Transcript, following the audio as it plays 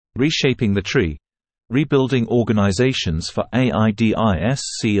Reshaping the Tree. Rebuilding organizations for AIDS.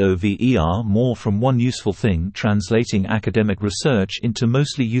 More from one useful thing, translating academic research into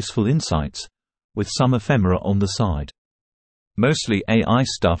mostly useful insights, with some ephemera on the side. Mostly AI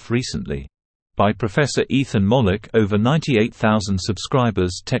stuff recently. By Professor Ethan Mollick. Over 98,000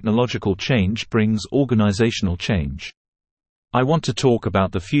 subscribers. Technological change brings organizational change. I want to talk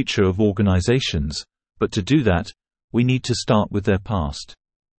about the future of organizations, but to do that, we need to start with their past.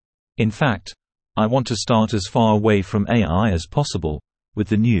 In fact, I want to start as far away from AI as possible, with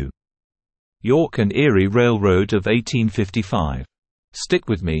the New York and Erie Railroad of 1855. Stick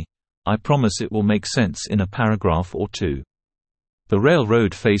with me, I promise it will make sense in a paragraph or two. The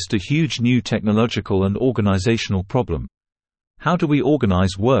railroad faced a huge new technological and organizational problem. How do we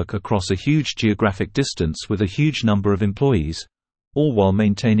organize work across a huge geographic distance with a huge number of employees, all while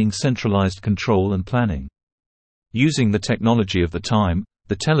maintaining centralized control and planning? Using the technology of the time,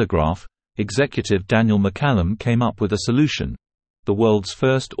 the telegraph, executive Daniel McCallum came up with a solution: the world's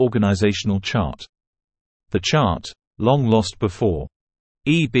first organizational chart. The chart, long lost before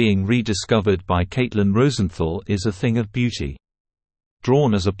being rediscovered by Caitlin Rosenthal, is a thing of beauty.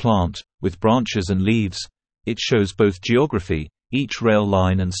 Drawn as a plant, with branches and leaves, it shows both geography, each rail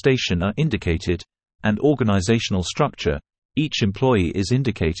line and station are indicated, and organizational structure, each employee is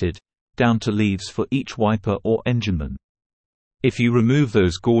indicated, down to leaves for each wiper or engineman. If you remove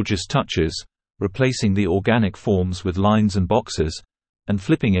those gorgeous touches, replacing the organic forms with lines and boxes, and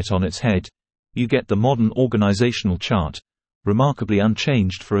flipping it on its head, you get the modern organizational chart, remarkably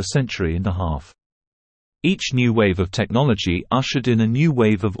unchanged for a century and a half. Each new wave of technology ushered in a new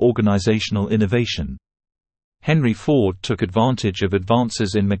wave of organizational innovation. Henry Ford took advantage of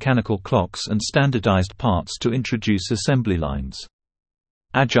advances in mechanical clocks and standardized parts to introduce assembly lines.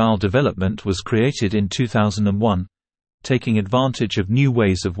 Agile development was created in 2001, taking advantage of new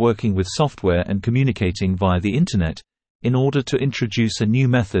ways of working with software and communicating via the Internet, in order to introduce a new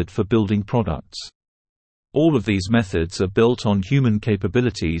method for building products. All of these methods are built on human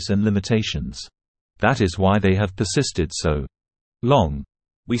capabilities and limitations. That is why they have persisted so long.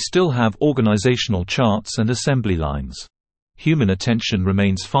 We still have organizational charts and assembly lines. Human attention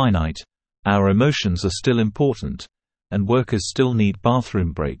remains finite, our emotions are still important, and workers still need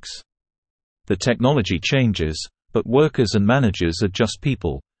bathroom breaks. The technology changes, but workers and managers are just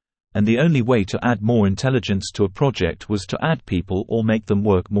people, and the only way to add more intelligence to a project was to add people or make them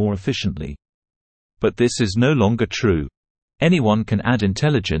work more efficiently. But this is no longer true. Anyone can add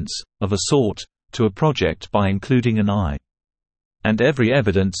intelligence, of a sort, to a project by including an eye. And every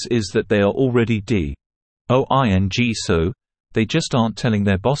evidence is that they are already doing so, they just aren't telling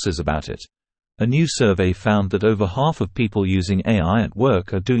their bosses about it. A new survey found that over half of people using AI at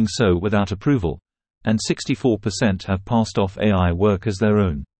work are doing so without approval, and 64% have passed off AI work as their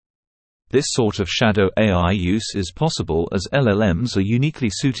own. This sort of shadow AI use is possible as LLMs are uniquely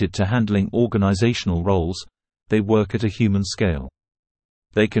suited to handling organizational roles. They work at a human scale.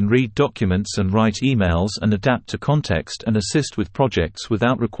 They can read documents and write emails and adapt to context and assist with projects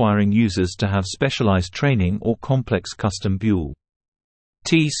without requiring users to have specialized training or complex custom built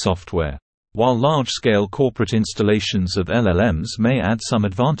software. While large-scale corporate installations of LLMs may add some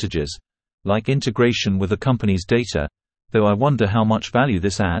advantages, like integration with a company's data, though I wonder how much value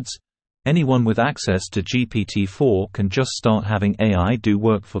this adds, anyone with access to GPT-4 can just start having AI do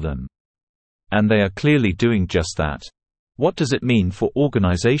work for them. And they are clearly doing just that. What does it mean for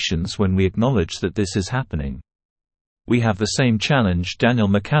organizations when we acknowledge that this is happening? We have the same challenge Daniel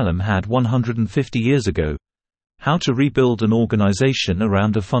McCallum had 150 years ago: how to rebuild an organization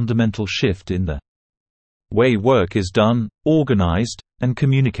around a fundamental shift in the way work is done, organized, and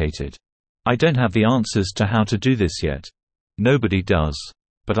communicated. I don't have the answers to how to do this yet. Nobody does.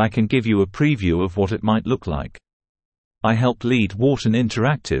 But I can give you a preview of what it might look like. I helped lead Wharton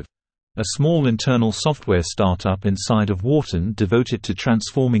Interactive, a small internal software startup inside of Wharton devoted to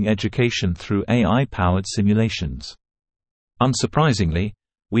transforming education through AI-powered simulations. Unsurprisingly,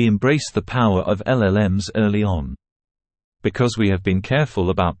 we embraced the power of LLMs early on. Because we have been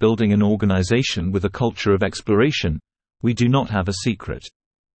careful about building an organization with a culture of exploration, we do not have a secret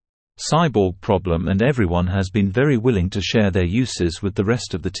cyborg problem, and everyone has been very willing to share their uses with the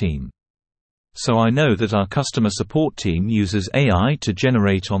rest of the team. So I know that our customer support team uses AI to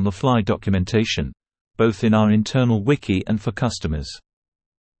generate on-the-fly documentation, both in our internal wiki and for customers.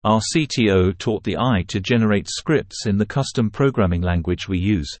 Our CTO taught the AI to generate scripts in the custom programming language we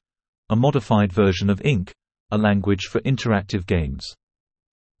use, a modified version of Ink, a language for interactive games.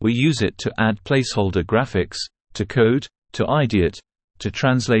 We use it to add placeholder graphics, to code, to ideate, to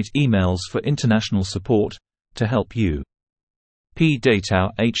translate emails for international support, to help you.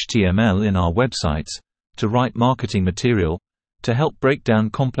 data HTML in our websites, to write marketing material, to help break down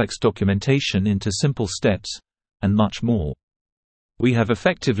complex documentation into simple steps, and much more. We have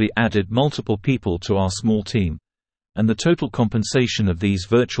effectively added multiple people to our small team, and the total compensation of these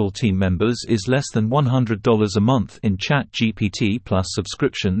virtual team members is less than $100 a month in ChatGPT plus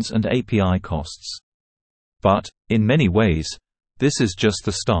subscriptions and API costs. But, in many ways, this is just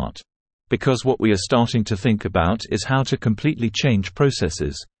the start. Because what we are starting to think about is how to completely change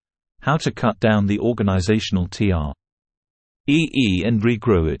processes, how to cut down the organizational TR and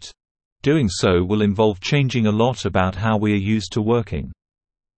regrow it. Doing so will involve changing a lot about how we are used to working.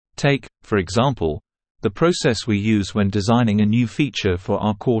 Take, for example, the process we use when designing a new feature for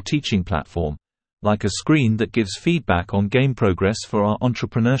our core teaching platform, like a screen that gives feedback on game progress for our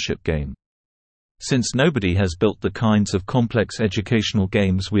entrepreneurship game. Since nobody has built the kinds of complex educational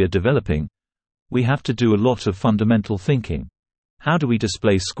games we are developing, we have to do a lot of fundamental thinking. How do we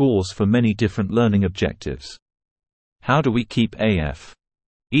display scores for many different learning objectives? How do we keep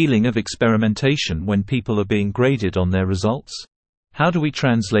feeling of experimentation when people are being graded on their results? How do we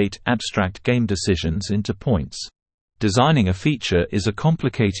translate abstract game decisions into points? Designing a feature is a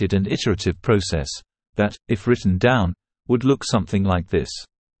complicated and iterative process that, if written down, would look something like this.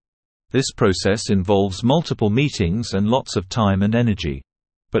 This process involves multiple meetings and lots of time and energy.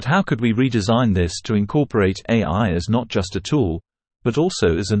 But how could we redesign this to incorporate AI as not just a tool, but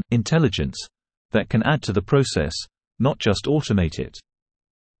also as an intelligence that can add to the process, not just automate it?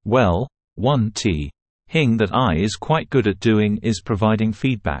 Well, one thing that AI is quite good at doing is providing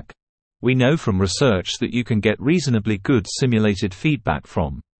feedback. We know from research that you can get reasonably good simulated feedback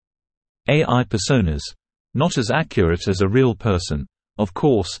from AI personas, not as accurate as a real person, of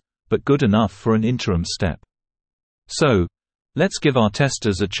course, but good enough for an interim step. So, let's give our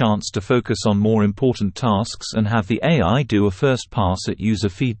testers a chance to focus on more important tasks and have the AI do a first pass at user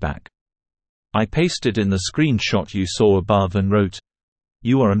feedback. I pasted in the screenshot you saw above and wrote,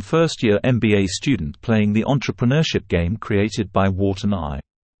 "You are an first-year MBA student playing the entrepreneurship game created by Wharton I.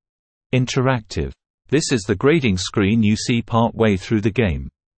 Interactive. This is the grading screen you see part way through the game.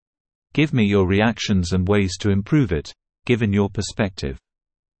 Give me your reactions and ways to improve it, given your perspective.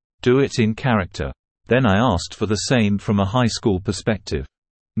 Do it in character." Then I asked for the same from a high school perspective.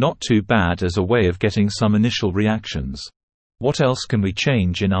 Not too bad as a way of getting some initial reactions. What else can we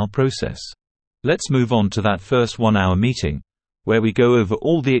change in our process? Let's move on to that first 1-hour meeting, where we go over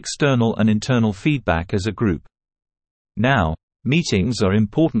all the external and internal feedback as a group. Now, meetings are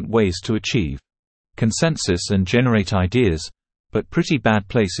important ways to achieve consensus and generate ideas, but pretty bad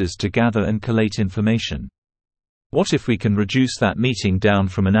places to gather and collate information. What if we can reduce that meeting down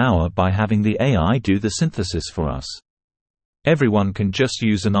from an hour by having the AI do the synthesis for us? Everyone can just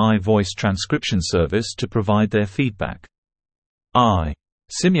use an AI voice transcription service to provide their feedback. I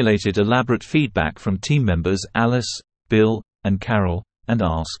simulated elaborate feedback from team members Alice, Bill, and Carol, and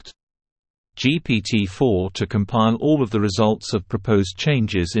asked GPT-4 to compile all of the results of proposed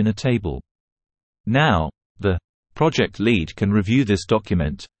changes in a table. Now, the project lead can review this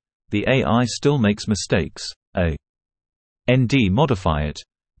document. The AI still makes mistakes. Modify it,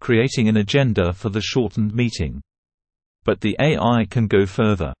 creating an agenda for the shortened meeting. But the AI can go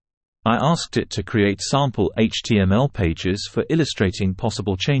further. I asked it to create sample HTML pages for illustrating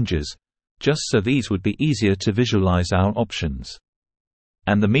possible changes, just so these would be easier to visualize our options.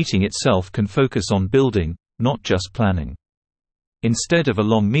 And the meeting itself can focus on building, not just planning. Instead of a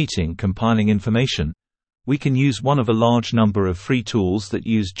long meeting compiling information, we can use one of a large number of free tools that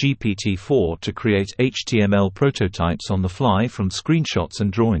use GPT-4 to create HTML prototypes on the fly from screenshots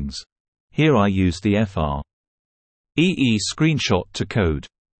and drawings. Here I use the FREE screenshot to code.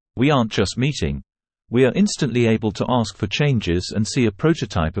 We aren't just meeting. We are instantly able to ask for changes and see a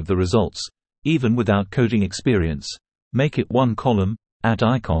prototype of the results, even without coding experience. Make it one column, add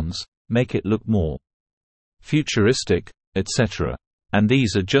icons, make it look more futuristic, etc. And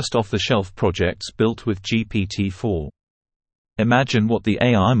these are just off-the-shelf projects built with GPT-4. Imagine what the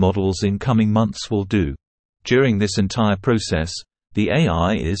AI models in coming months will do. During this entire process, the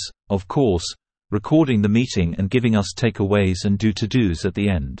AI is, of course, recording the meeting and giving us takeaways and do-to-dos at the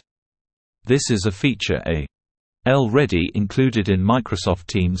end. This is a feature already included in Microsoft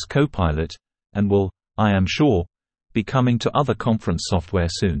Teams Copilot, and will, I am sure, be coming to other conference software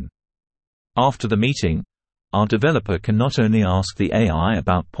soon. After the meeting, our developer can not only ask the AI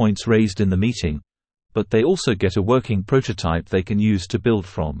about points raised in the meeting, but they also get a working prototype they can use to build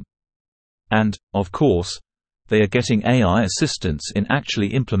from. And, of course, they are getting AI assistance in actually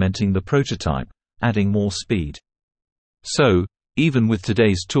implementing the prototype, adding more speed. So, even with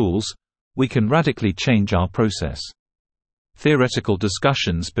today's tools, we can radically change our process. Theoretical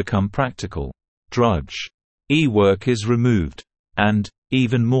discussions become practical. Drudge. E-work is removed. And,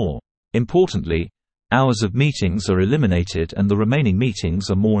 even more importantly, hours of meetings are eliminated and the remaining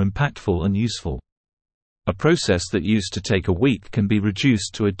meetings are more impactful and useful. A process that used to take a week can be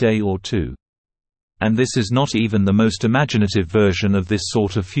reduced to a day or two. And this is not even the most imaginative version of this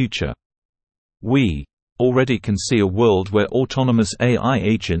sort of future. We already can see a world where autonomous AI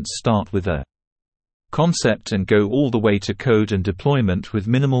agents start with a concept and go all the way to code and deployment with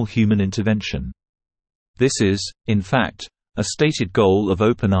minimal human intervention. This is, in fact, a stated goal of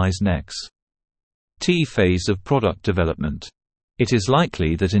OpenAI's next phase of product development. It is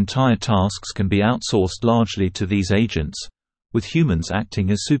likely that entire tasks can be outsourced largely to these agents, with humans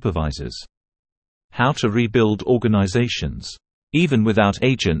acting as supervisors. How to rebuild organizations. Even without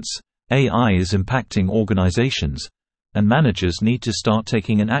agents, AI is impacting organizations, and managers need to start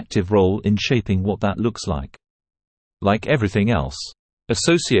taking an active role in shaping what that looks like. Like everything else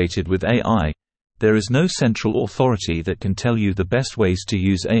associated with AI, there is no central authority that can tell you the best ways to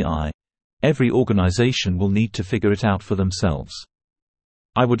use AI. Every organization will need to figure it out for themselves.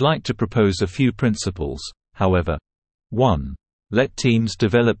 I would like to propose a few principles, however. 1. Let teams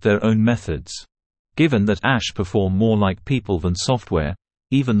develop their own methods. Given that AI perform more like people than software,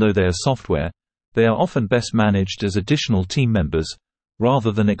 even though they are software, they are often best managed as additional team members, rather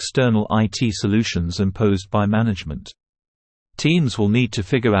than external IT solutions imposed by management. Teams will need to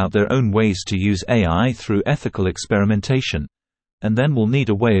figure out their own ways to use AI through ethical experimentation, and then will need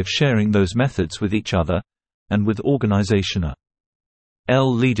a way of sharing those methods with each other, and with organizational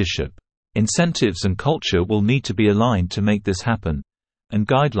leadership. Incentives and culture will need to be aligned to make this happen, and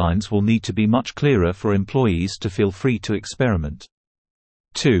guidelines will need to be much clearer for employees to feel free to experiment.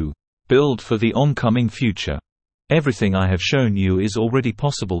 2. Build for the oncoming future. Everything I have shown you is already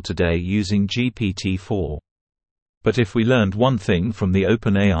possible today using GPT-4. But if we learned one thing from the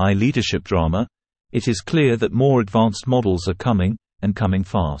OpenAI leadership drama, it is clear that more advanced models are coming, and coming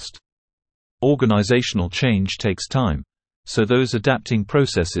fast. Organizational change takes time, so those adapting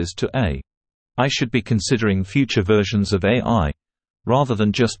processes to AI should be considering future versions of AI, rather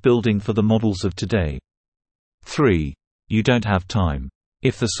than just building for the models of today. 3. You don't have time.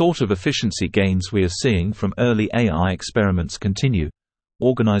 If the sort of efficiency gains we are seeing from early AI experiments continue,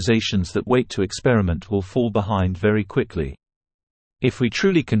 organizations that wait to experiment will fall behind very quickly. If we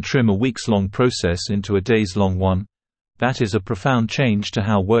truly can trim a weeks-long process into a days-long one, that is a profound change to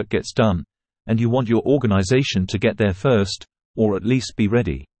how work gets done, and you want your organization to get there first, or at least be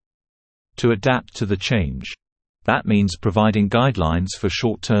ready to adapt to the change. That means providing guidelines for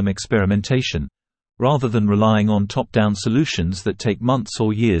short-term experimentation, rather than relying on top-down solutions that take months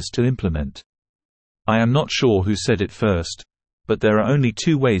or years to implement. I am not sure who said it first, but there are only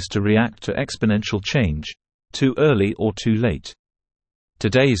two ways to react to exponential change: too early or too late.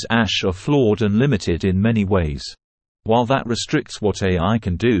 Today's AI are flawed and limited in many ways. While that restricts what AI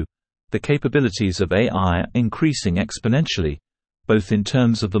can do, the capabilities of AI are increasing exponentially, both in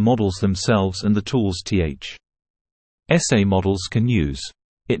terms of the models themselves and the tools SA models can use.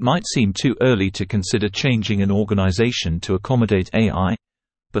 It might seem too early to consider changing an organization to accommodate AI,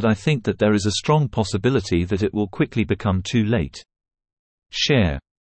 but I think that there is a strong possibility that it will quickly become too late. Share.